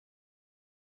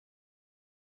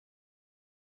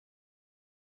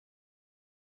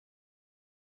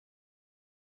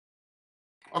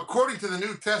According to the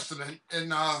New Testament, in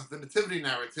the Nativity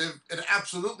narrative, it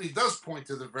absolutely does point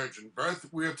to the virgin birth.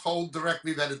 We are told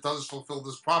directly that it does fulfill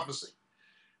this prophecy.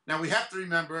 Now, we have to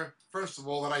remember, first of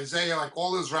all, that Isaiah, like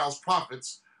all Israel's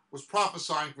prophets, was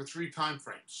prophesying for 3 time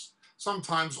frames,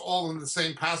 sometimes all in the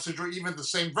same passage or even the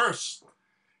same verse.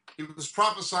 He was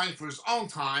prophesying for his own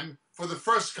time, for the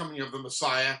first coming of the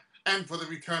Messiah, and for the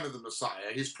return of the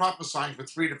Messiah. He's prophesying for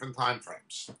 3 different time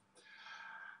frames.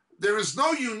 There is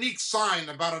no unique sign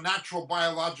about a natural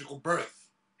biological birth.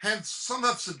 Hence, some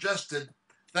have suggested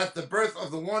that the birth of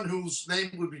the one whose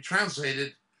name would be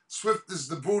translated, swift as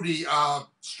the booty,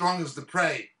 strong as the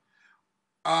prey,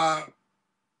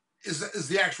 is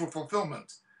the actual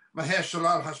fulfillment. Maher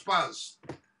Shalal Hashbaz.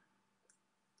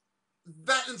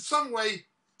 That in some way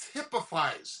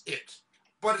typifies it,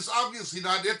 but it's obviously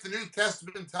not it. The New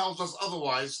Testament tells us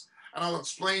otherwise, and I'll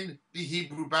explain the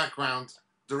Hebrew background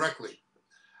directly.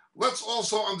 Let's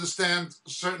also understand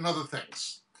certain other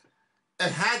things.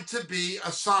 It had to be a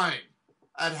sign.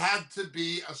 It had to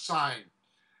be a sign.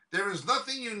 There is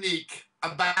nothing unique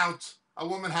about a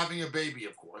woman having a baby,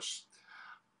 of course,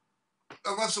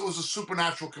 unless it was a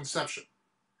supernatural conception.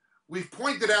 We've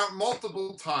pointed out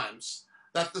multiple times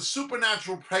that the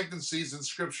supernatural pregnancies in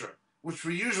Scripture, which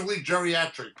were usually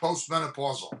geriatric,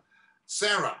 postmenopausal,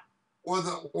 Sarah, or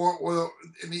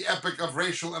in the epic of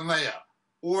Rachel and Leah,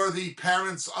 or the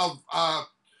parents of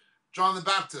John the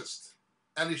Baptist,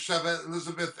 Elisheva,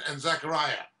 Elizabeth, and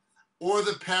Zechariah, or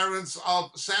the parents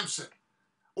of Samson,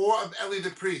 or of Eli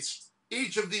the priest.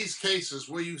 Each of these cases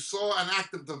where you saw an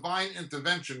act of divine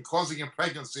intervention causing a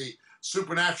pregnancy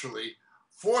supernaturally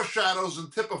foreshadows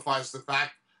and typifies the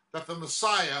fact that the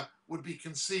Messiah would be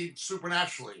conceived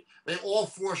supernaturally. They all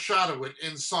foreshadow it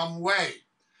in some way.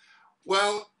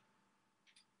 Well,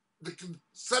 the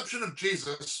conception of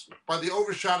Jesus by the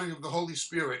overshadowing of the Holy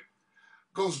Spirit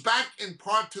goes back in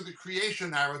part to the creation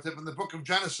narrative in the book of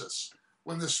Genesis,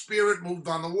 when the Spirit moved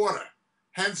on the water.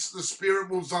 Hence, the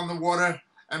Spirit moves on the water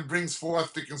and brings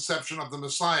forth the conception of the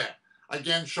Messiah.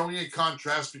 Again, showing a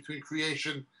contrast between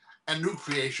creation and new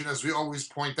creation, as we always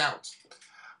point out.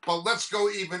 But let's go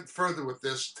even further with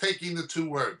this, taking the 2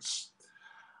 words.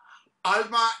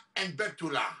 Alma and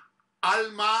Betula.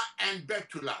 Alma and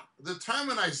Betula. The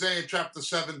term in Isaiah chapter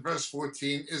 7, verse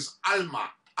 14 is Alma.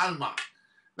 Alma.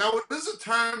 Now, it is a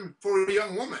term for a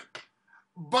young woman,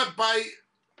 but by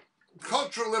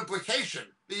cultural implication,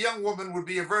 the young woman would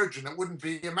be a virgin. It wouldn't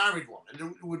be a married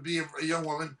woman. It would be a young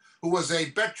woman who was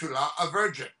a Betula, a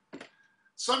virgin.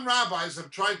 Some rabbis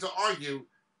have tried to argue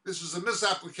this is a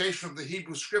misapplication of the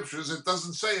Hebrew Scriptures. It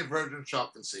doesn't say a virgin shall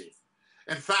conceive.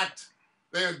 In fact,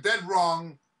 they are dead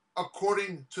wrong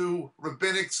according to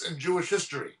rabbinics and Jewish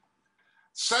history.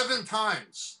 7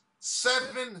 times,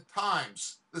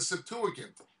 the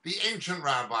Septuagint, the ancient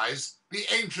rabbis, the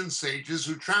ancient sages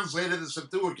who translated the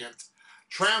Septuagint,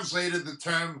 translated the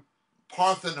term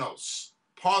Parthenos,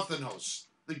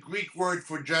 the Greek word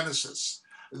for Genesis.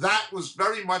 That was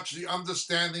very much the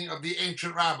understanding of the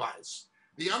ancient rabbis.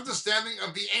 The understanding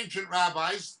of the ancient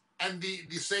rabbis and the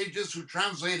sages who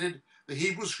translated the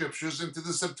Hebrew Scriptures into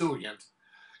the Septuagint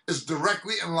is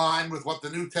directly in line with what the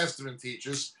New Testament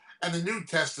teaches, and the New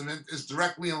Testament is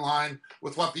directly in line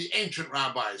with what the ancient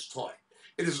rabbis taught.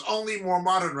 It is only more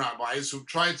modern rabbis who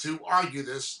try to argue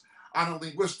this on a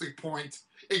linguistic point,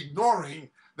 ignoring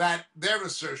that their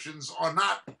assertions are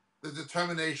not the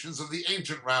determinations of the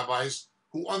ancient rabbis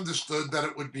who understood that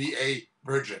it would be a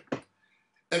virgin.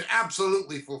 It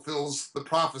absolutely fulfills the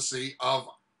prophecy of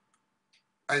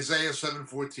Isaiah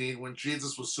 7:14 when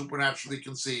Jesus was supernaturally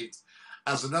conceived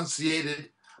as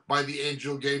annunciated by the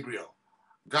angel Gabriel.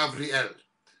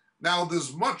 Now,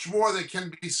 there's much more that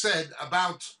can be said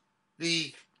about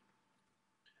the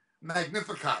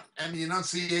Magnificat and the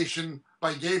annunciation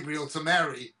by Gabriel to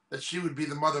Mary that she would be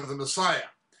the mother of the Messiah.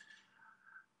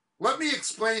 Let me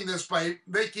explain this by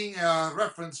making a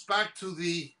reference back to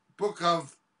the book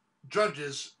of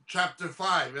Judges, chapter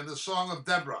 5, and the Song of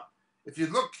Deborah. If you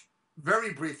look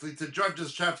very briefly to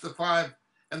Judges, chapter 5,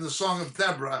 and the Song of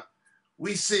Deborah,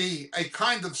 we see a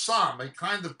kind of psalm, a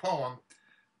kind of poem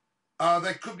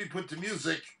that could be put to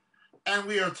music, and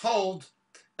we are told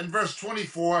in verse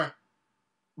 24,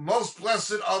 most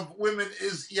blessed of women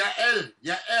is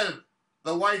Yael,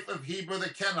 the wife of Heber the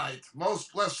Kenite.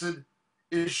 Most blessed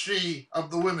is she of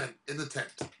the women in the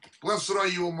tent. Blessed are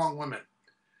you among women.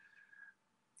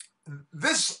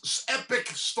 This epic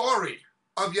story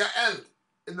of Yael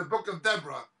in the book of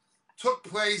Deborah took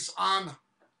place on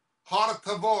Har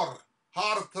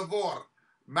Tabor,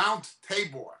 Mount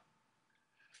Tabor.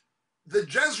 The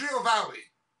Jezreel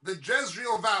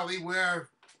Valley where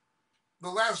the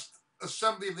last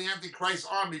assembly of the Antichrist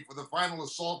army for the final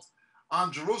assault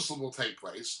on Jerusalem will take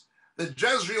place, the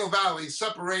Jezreel Valley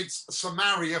separates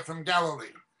Samaria from Galilee.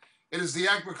 It is the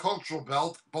agricultural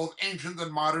belt, both ancient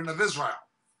and modern, of Israel.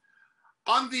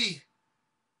 On the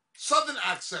southern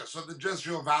axis of the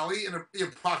Jezreel Valley, in the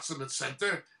approximate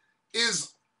center,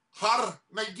 is Har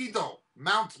Megiddo,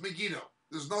 Mount Megiddo.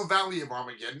 There's no valley of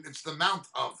Armageddon, it's the Mount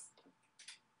of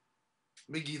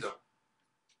Megiddo.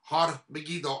 Har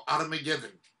Megiddo,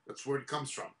 Armageddon. That's where it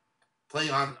comes from. Play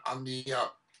on the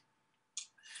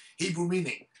Hebrew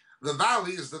meaning. The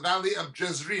valley is the valley of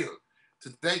Jezreel,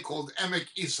 today called Emek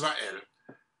Israel.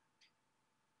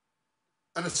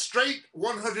 And a straight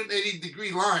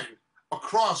 180-degree line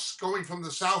across, going from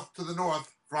the south to the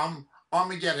north, from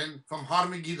Armageddon, from Har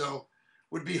Megiddo,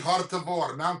 would be Har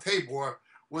Tabor, Mount Tabor,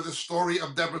 where the story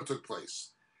of Deborah took place.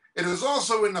 It is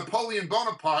also when Napoleon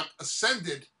Bonaparte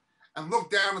ascended and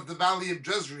looked down at the valley of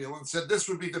Jezreel and said this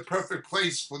would be the perfect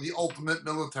place for the ultimate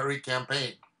military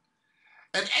campaign.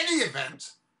 In any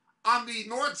event, on the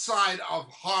north side of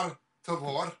Har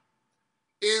Tabor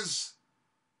is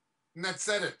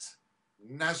Nazareth.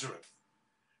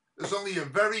 There's only a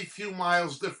very few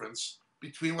miles difference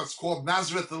between what's called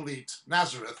Nazareth Elite,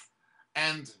 Nazareth,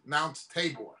 and Mount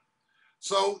Tabor.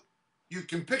 So you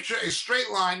can picture a straight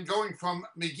line going from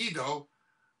Megiddo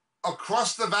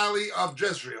across the valley of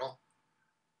Jezreel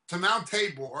to Mount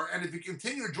Tabor, and if you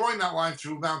continue drawing that line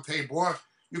through Mount Tabor,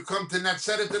 you come to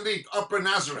Nazareth Elite, Upper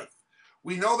Nazareth.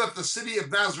 We know that the city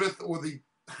of Nazareth, or the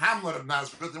hamlet of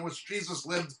Nazareth in which Jesus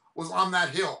lived, was on that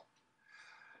hill.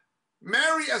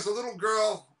 Mary, as a little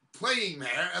girl, playing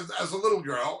there, as a little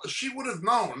girl, she would have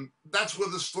known that's where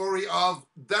the story of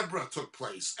Deborah took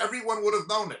place. Everyone would have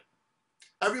known it.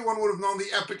 Everyone would have known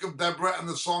the epic of Deborah and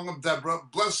the song of Deborah.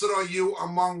 Blessed are you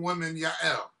among women,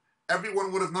 Yael.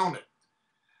 Everyone would have known it.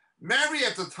 Mary,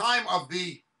 at the time of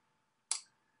the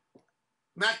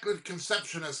Immaculate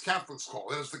Conception, as Catholics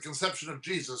call it, as the conception of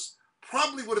Jesus,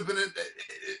 probably would have been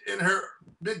in her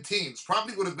mid-teens,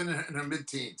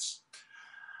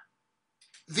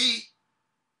 The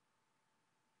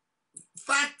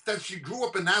fact that she grew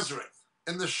up in Nazareth,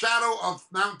 in the shadow of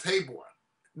Mount Tabor,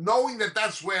 knowing that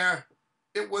that's where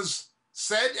it was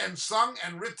said and sung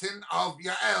and written of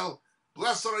Yael,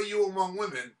 blessed are you among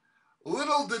women,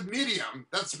 little did Miriam,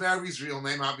 that's Mary's real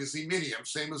name, obviously, Miriam,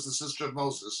 same as the sister of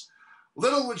Moses,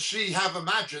 little would she have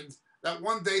imagined that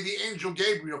one day the angel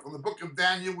Gabriel from the book of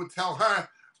Daniel would tell her,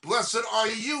 blessed are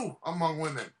you among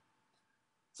women.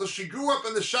 So she grew up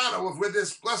in the shadow of where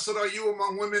this blessed are you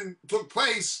among women took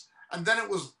place, and then it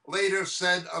was later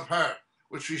said of her,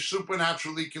 which she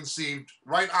supernaturally conceived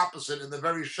right opposite in the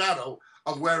very shadow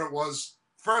of where it was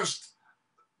first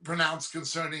pronounced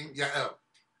concerning Yael.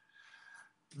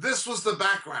 This was the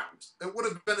background. It would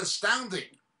have been astounding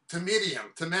to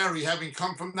Miriam, to Mary, having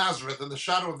come from Nazareth in the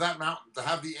shadow of that mountain, to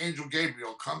have the angel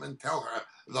Gabriel come and tell her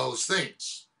those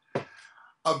things.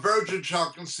 A virgin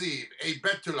shall conceive, a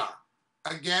Betula.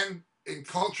 Again, in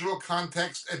cultural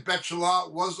context, a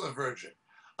Betula was a virgin.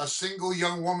 A single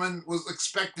young woman was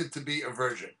expected to be a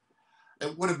virgin.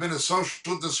 It would have been a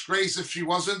social disgrace if she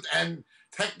wasn't, and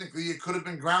technically it could have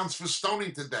been grounds for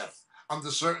stoning to death under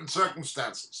certain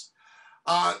circumstances.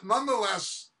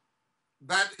 Nonetheless,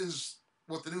 that is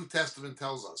what the New Testament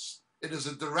tells us. It is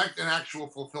a direct and actual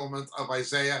fulfillment of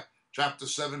Isaiah chapter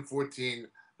 7:14,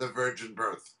 the virgin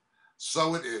birth.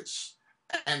 So it is.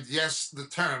 And yes, the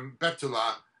term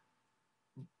Betula,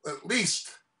 at least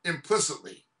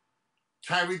implicitly,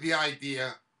 carried the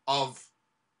idea of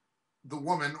the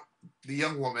woman, the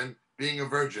young woman, being a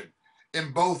virgin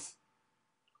in both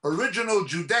original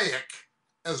Judaic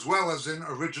as well as in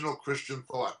original Christian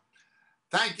thought.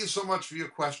 Thank you so much for your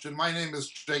question. My name is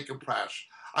Jacob Prasch.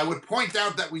 I would point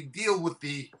out that we deal with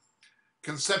the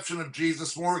conception of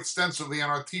Jesus more extensively on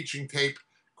our teaching tape,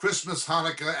 Christmas,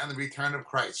 Hanukkah, and the Return of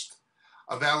Christ,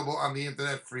 available on the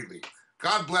internet freely.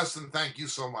 God bless and thank you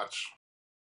so much.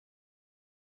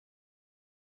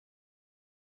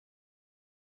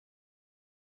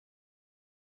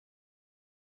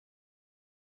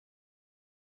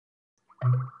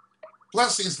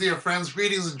 Blessings, dear friends.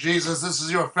 Greetings in Jesus. This is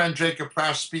your friend Jacob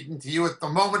Prasch speaking to you at the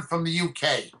moment from the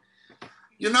UK.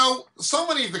 You know, so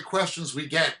many of the questions we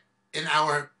get in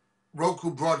our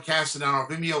Roku broadcast and on our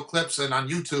Vimeo clips and on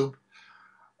YouTube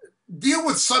deal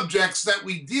with subjects that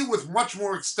we deal with much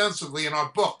more extensively in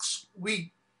our books.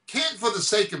 We can't, for the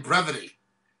sake of brevity,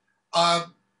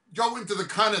 go into the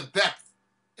kind of depth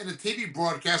in a TV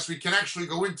broadcast we can actually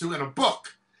go into in a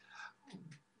book.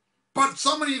 But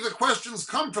so many of the questions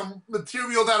come from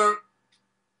material that are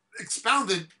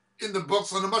expounded in the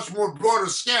books on a much more broader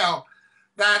scale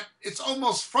that it's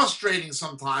almost frustrating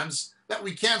sometimes that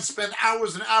we can't spend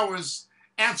hours and hours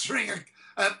answering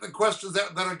the questions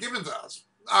that are given to us.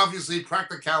 Obviously,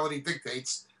 practicality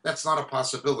dictates that's not a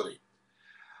possibility.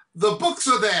 The books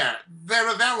are there.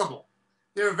 They're available.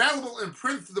 They're available in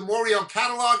print through the Moriel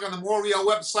catalog on the Moriel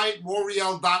website,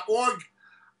 moriel.org.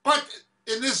 But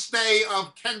in this day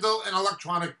of Kindle and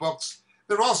electronic books,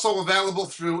 they're also available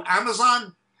through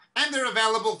Amazon, and they're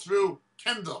available through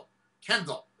Kindle.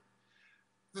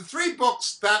 The three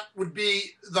books that would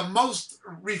be the most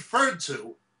referred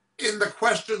to in the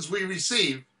questions we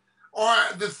receive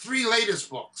are the three latest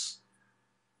books.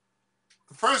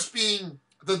 The first being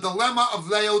The Dilemma of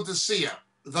Laodicea.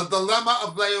 The Dilemma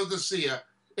of Laodicea.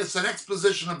 It's an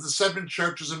exposition of the seven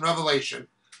churches in Revelation,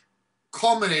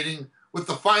 culminating with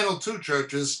the final two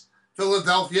churches,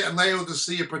 Philadelphia and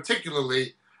Laodicea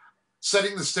particularly,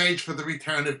 setting the stage for the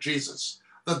return of Jesus.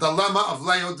 The Dilemma of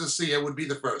Laodicea would be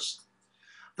the first.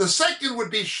 The second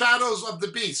would be Shadows of the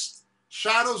Beast.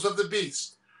 Shadows of the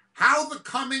Beast. How the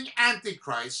coming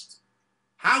Antichrist,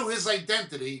 how his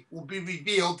identity will be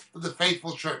revealed to the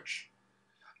faithful church.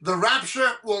 The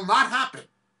rapture will not happen.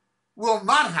 Will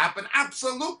not happen,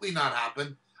 absolutely not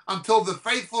happen, until the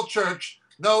faithful church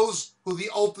knows who the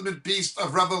ultimate beast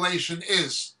of Revelation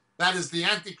is. That is the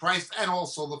Antichrist and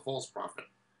also the false prophet.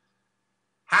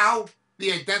 How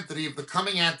the identity of the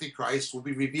coming Antichrist will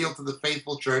be revealed to the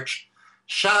faithful church.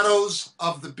 Shadows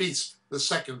of the Beast, the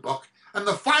second book. And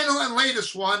the final and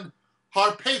latest one,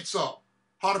 Harpazo.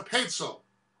 Harpazo.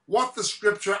 What the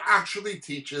scripture actually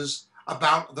teaches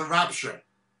about the rapture,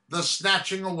 the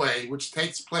snatching away which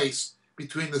takes place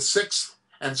between the sixth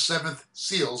and seventh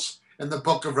seals in the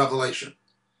book of Revelation.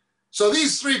 So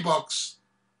these three books,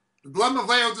 The Dilemma of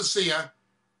Laodicea,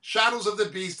 Shadows of the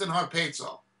Beast, and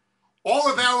Harpazo,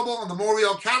 all available on the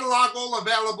Moriel catalog, all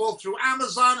available through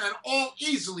Amazon, and all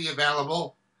easily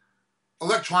available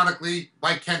electronically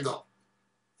by Kindle.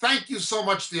 Thank you so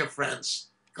much, dear friends.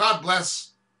 God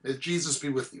bless. May Jesus be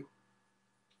with you.